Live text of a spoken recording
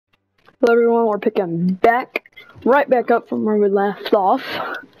Hello everyone, we're picking right back up from where we left off.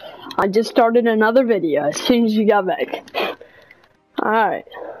 I just started another video as soon as you got back. Alright,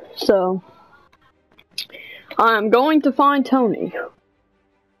 so I'm going to find Tony.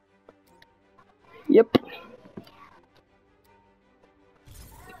 Yep.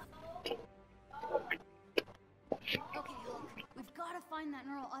 Okay, Hulk, we've got to find that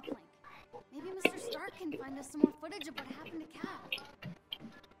neural uplink. Maybe Mr. Stark can find us some more footage of what happened to Cap.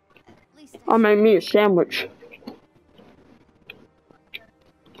 At least I made me a sandwich.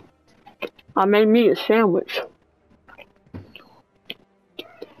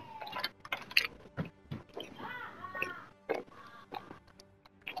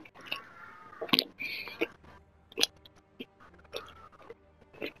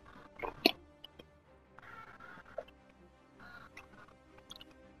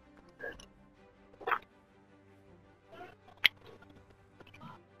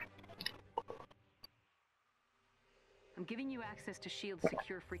 I'm giving you access to S.H.I.E.L.D.'s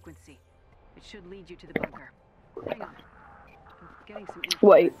secure frequency. It should lead you to the bunker. Hang on. I'm getting some info.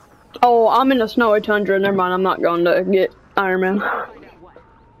 Wait. Oh, I'm in a snowy tundra. Never mind, I'm not going to get Iron Man. Find out what.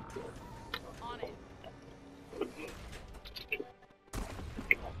 On it.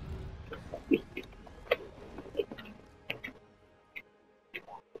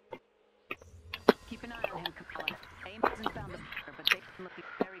 Keep an eye on him, Kamala. AIM hasn't found the bunker, but they've been looking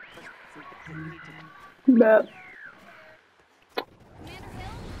very close to some things that need to... Bet. Commander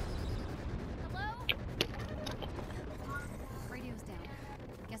Hill? Hello? Radio's down.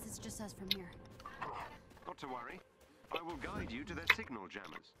 Guess it's just us from here. Not to worry. I will guide you to their signal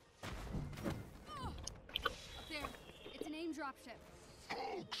jammers. There. It's an AIM dropship.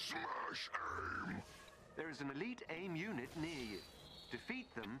 Hulk smash AIM! There is an elite AIM unit near you.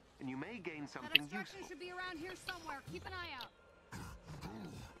 Defeat them, and you may gain something That extraction useful. should be around here somewhere. Keep an eye out.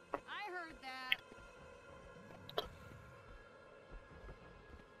 I heard that.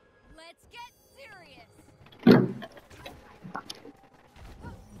 Let's get serious.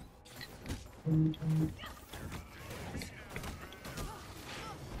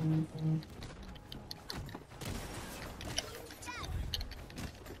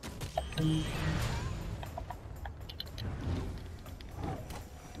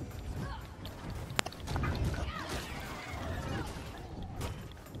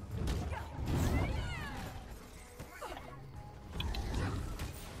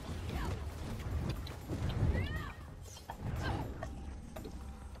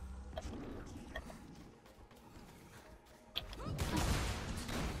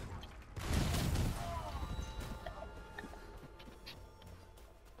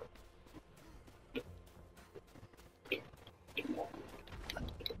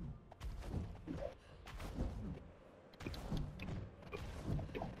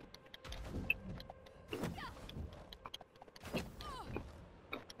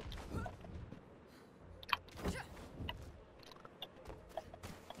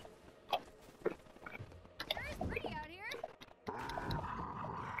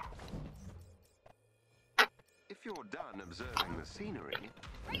 If you're done observing the scenery,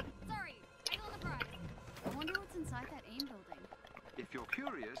 Right, sorry. I on the prize. I wonder what's inside that AIM building. if you're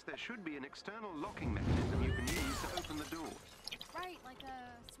curious, there should be an external locking mechanism you can use to open the doors. Right, like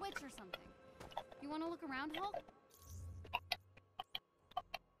a switch or something. You want to look around, Hulk?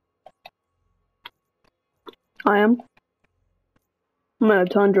 I am. I'm in a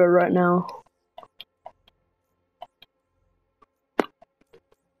tundra right now.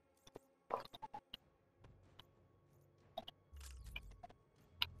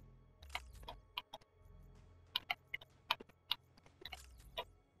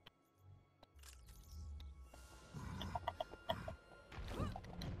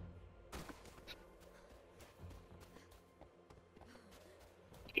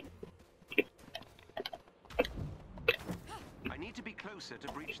 I need to be closer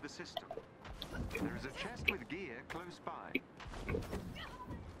to breach the system. There is a chest with gear close by.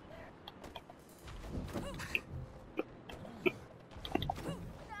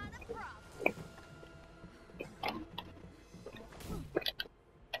 Not a problem.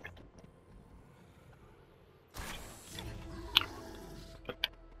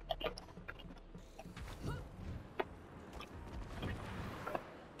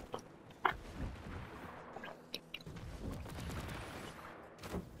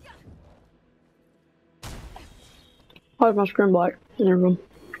 Why is my screen black in every room?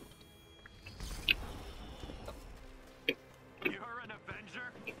 You're an Avenger?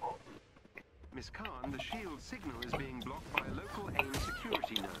 Miss Khan, the S.H.I.E.L.D. signal is being blocked by a local AIM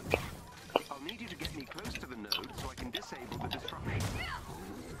security node. I'll need you to get me close to the node so I can disable the disruption.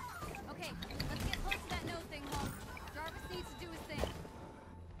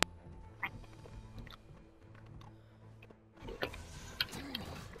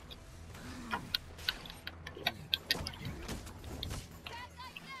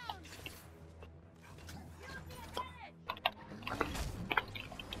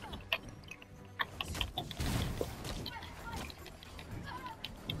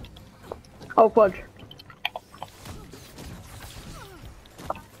 Oh, fudge.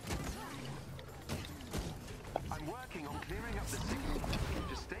 I'm working on clearing up the signal.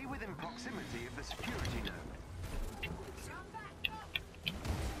 Just stay within proximity of the security node.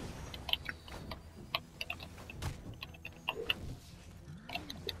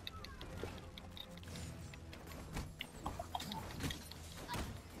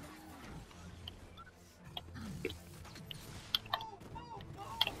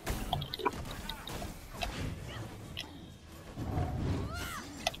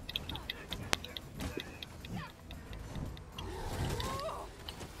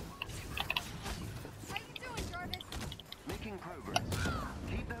 Making progress.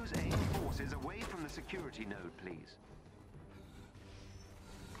 Keep those AIM forces away from the security node, please.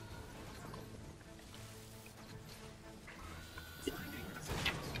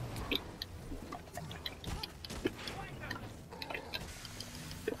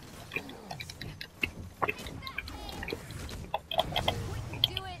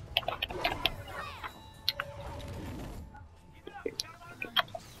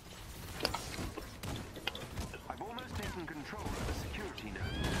 I've almost taken control of the security node.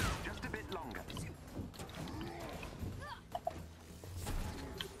 Just a bit longer.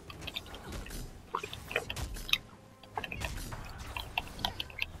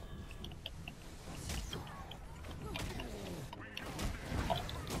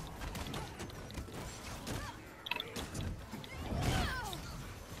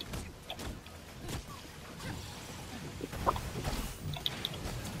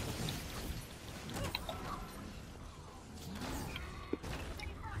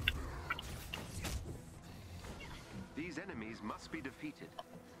 These enemies must be defeated.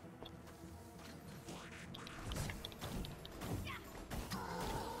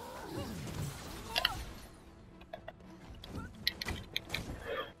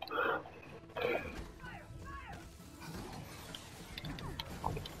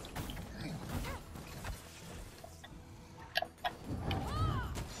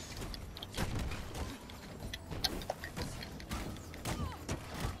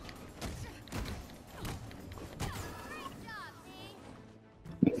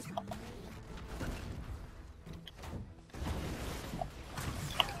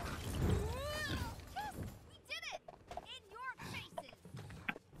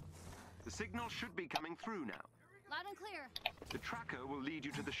 The signal should be coming through now. Loud and clear. The tracker will lead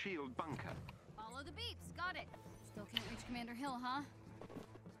you to the shield bunker. Follow the beeps. Got it. Still can't reach Commander Hill, huh?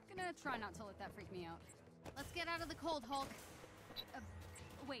 Gonna try not to let that freak me out. Let's get out of the cold, Hulk.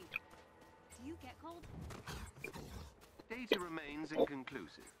 Wait. Do you get cold? Data remains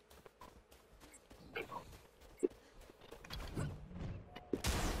inconclusive.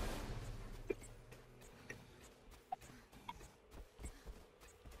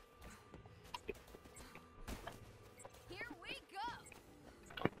 Here we go.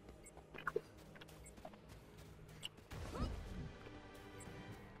 Whew!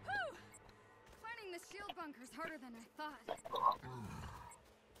 Finding the shield bunker's harder than I thought.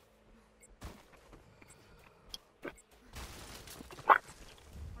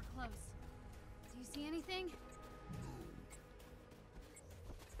 We're close. Do you see anything?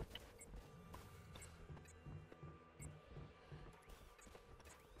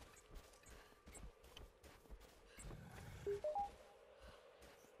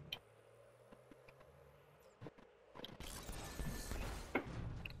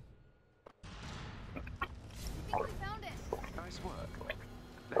 I think we found it. Nice work.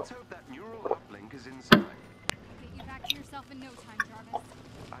 Let's hope that neural uplink is inside. Get you back to yourself in no time, Jarvis.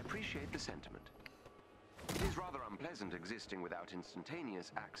 I appreciate the sentiment. It is rather unpleasant existing without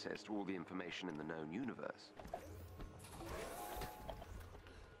instantaneous access to all the information in the known universe.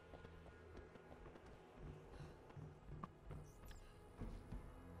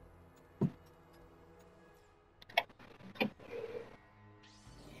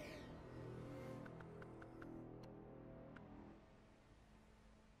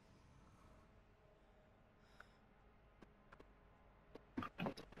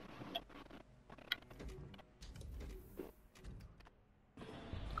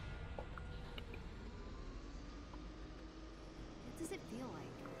 What does it feel like?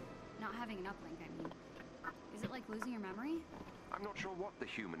 Not having an uplink, I mean. Is it like losing your memory? I'm not sure what the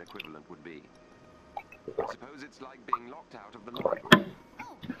human equivalent would be. I suppose it's like being locked out of the library.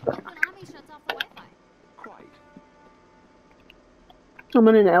 Oh, like when Ami shuts off the Wi-Fi. Quite. I'm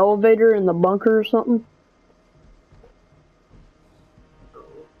in an elevator in the bunker or something.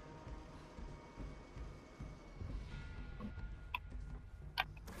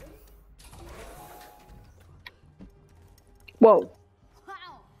 Whoa.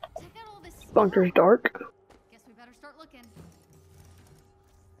 Wow! Check out all this space. bunker's dark. Guess we better start looking.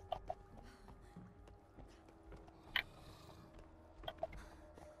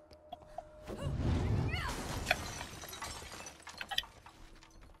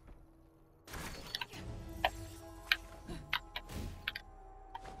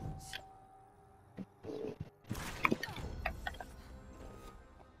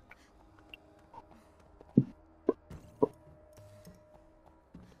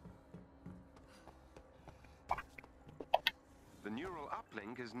 The neural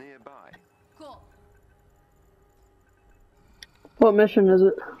uplink is nearby. Cool. What mission is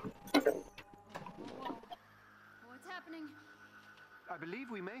it? What's happening? I believe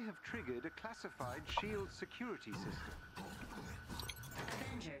we may have triggered a classified shield security system.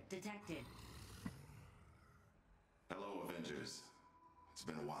 Avenger detected. Hello, Avengers. It's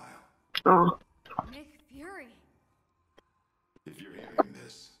been a while. Oh. Nick Fury. If you're hearing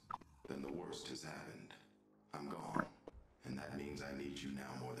this, then the worst has happened. I'm gone, and that means I need you now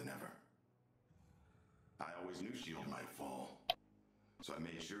more than ever. I always knew S.H.I.E.L.D. might fall, so I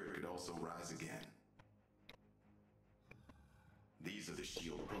made sure it could also rise again. These are the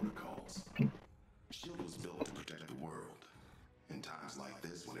S.H.I.E.L.D. protocols. S.H.I.E.L.D. was built to protect the world. In times like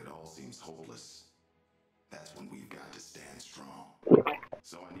this, when it all seems hopeless, that's when we've got to stand strong.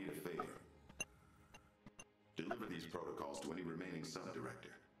 So I need a favor. Deliver these protocols to any remaining sub-director.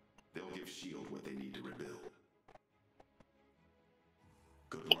 They'll give S.H.I.E.L.D. what they need to rebuild.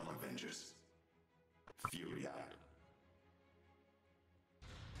 Good luck, Avengers. Fury out.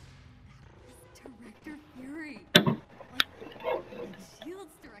 Director Fury. Like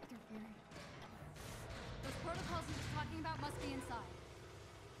S.H.I.E.L.D.'s Director Fury. Those protocols he was talking about must be inside.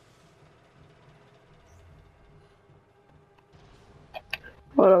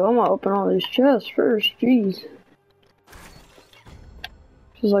 Hold up, I'm gonna open all these chests first, jeez.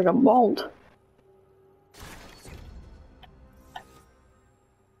 This is like a vault.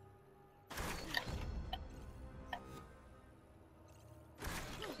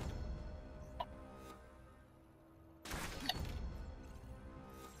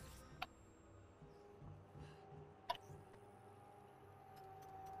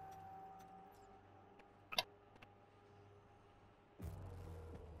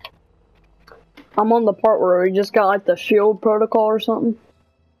 I'm on the part where we just got like the shield protocol or something.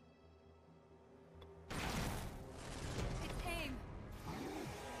 It's AIM.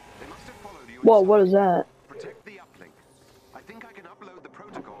 They must have followed you. Whoa, what is that? Protect the uplink. I think I can upload the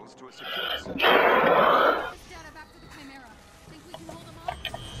protocols to a secure server. This data back to the Chimera. Think we can hold them off?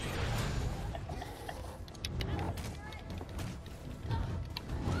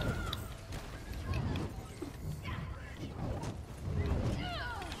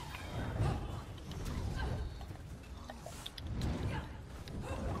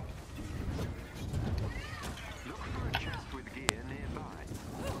 Look for a chest with gear nearby.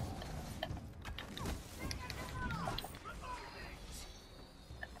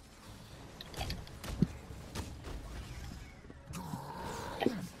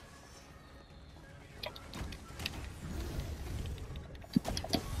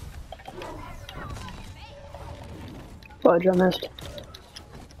 Fudge, I missed.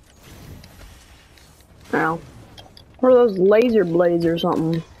 Ow. What are those laser blades or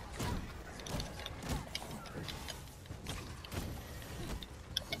something?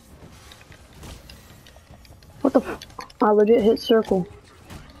 What the f- I legit hit circle.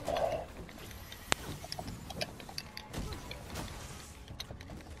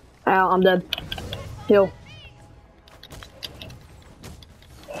 Ow, I'm dead. Heal.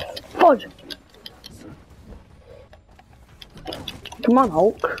 Fudge! Come on,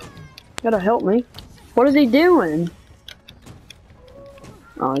 Hulk. Gotta help me. What is he doing?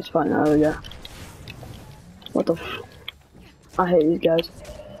 Oh, he's fighting that other guy. What the f- I hate these guys.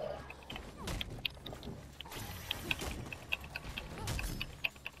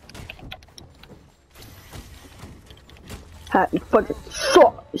 Ha, you fucking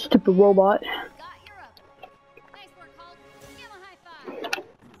suck, you stupid robot. Got your up. Nice work, Hulk. Give him a high five.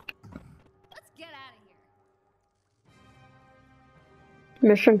 Let's get out of here.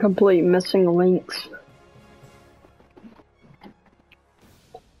 Mission complete, missing links.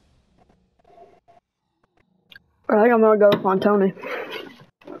 I think I'm gonna go find Tony.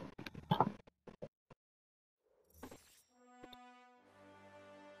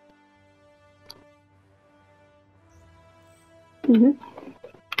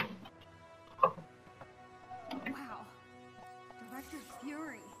 Wow. Director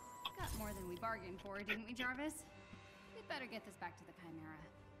Fury. Got more than we bargained for, didn't we, Jarvis? We'd better get this back to the Chimera.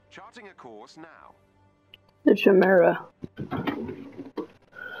 Charting a course now. The Chimera.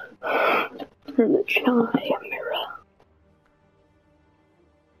 For the chimera.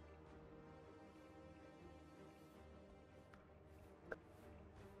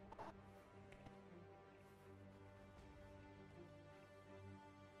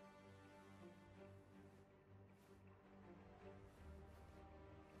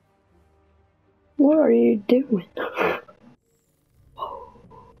 What are you doing? Now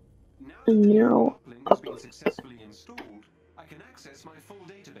that And the now, uplink has been successfully installed, I can access my full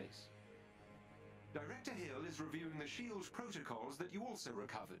database. Director Hill is reviewing the SHIELD protocols that you also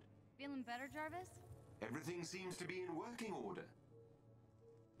recovered. Feeling better, Jarvis? Everything seems to be in working order.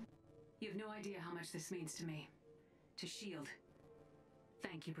 You have no idea how much this means to me. To SHIELD.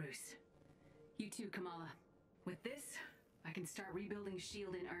 Thank you, Bruce. You too, Kamala. With this, I can start rebuilding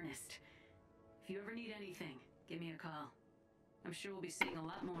SHIELD in earnest. If you ever need anything, give me a call. I'm sure we'll be seeing a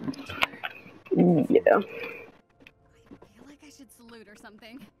lot more of each other. yeah. I feel like I should salute or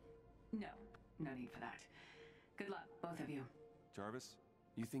something. No need for that. Good luck, both of you. Jarvis,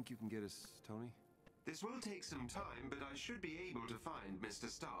 you think you can get us Tony? This will take some time, but I should be able to find Mr.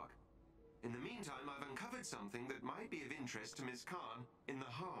 Stark. In the meantime, I've uncovered something that might be of interest to Ms. Khan in the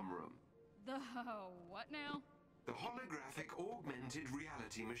harm room. The what now? The holographic augmented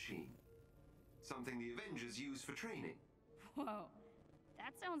reality machine. Something the Avengers use for training. Whoa,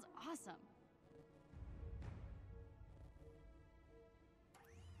 that sounds awesome.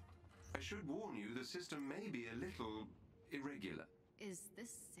 I should warn you, the system may be a little irregular. Is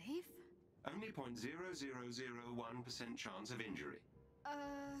this safe? Only 0.0001% chance of injury.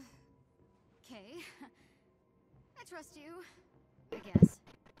 Okay. I trust you, I guess.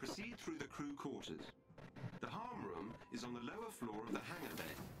 Proceed through the crew quarters. The harm room is on the lower floor of the hangar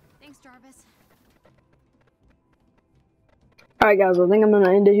bay. Thanks, Jarvis. Alright guys, I think I'm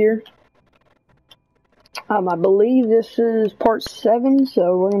gonna end it here. I believe this is part 7,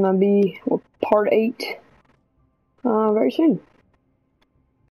 so we're gonna be with part 8 very soon.